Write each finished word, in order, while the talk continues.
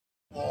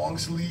long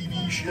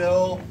sleevey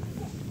shell.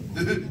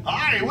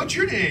 Hi, what's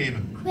your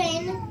name?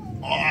 Quinn.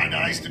 Oh,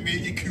 nice to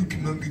meet you,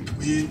 Cucamonga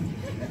Quinn.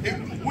 Hey,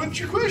 what's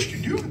your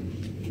question, dude?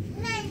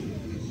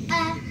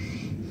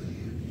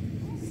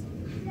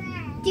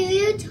 Do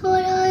you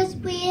turtles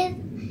breathe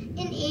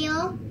in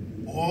air?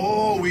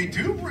 Oh, we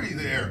do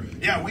breathe air.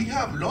 Yeah, we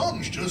have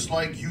lungs just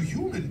like you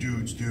human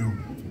dudes do.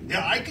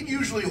 Yeah, I can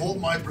usually hold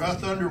my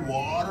breath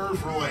underwater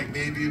for like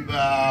maybe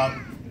about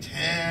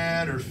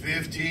 10 or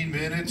 15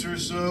 minutes or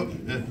so.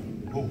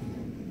 Oh,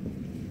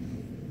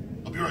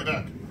 I'll be right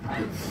back.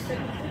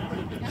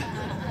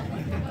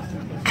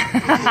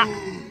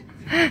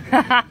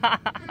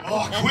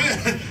 Oh,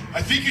 Quinn,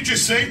 I think you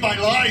just saved my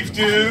life,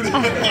 dude.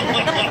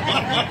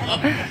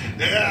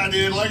 Yeah,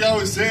 dude, like I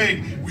was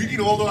saying, we can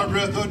hold our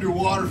breath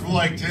underwater for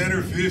like 10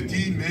 or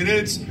 15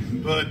 minutes,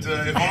 but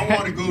if I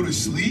want to go to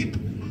sleep,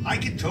 I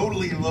can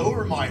totally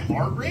lower my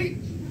heart rate,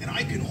 and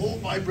I can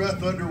hold my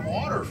breath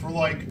underwater for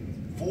like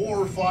 4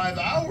 or 5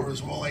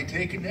 hours while I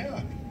take a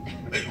nap.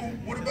 Hey,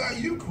 what about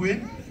you,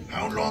 Quinn?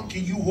 How long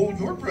can you hold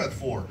your breath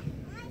for?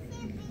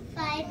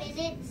 5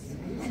 minutes.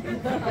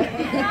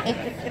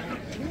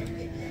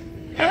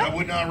 Yeah, I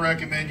would not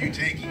recommend you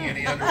taking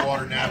any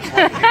underwater naps.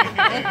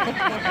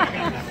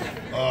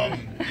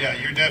 Yeah,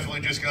 you're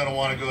definitely just going to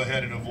want to go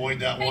ahead and avoid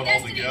that one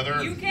Destiny,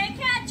 altogether. you can't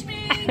catch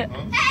me.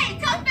 Huh? Hey,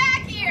 come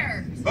back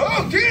here.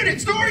 Oh, dude,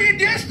 it's Dory and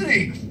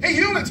Destiny. Hey,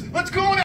 humans, let's go on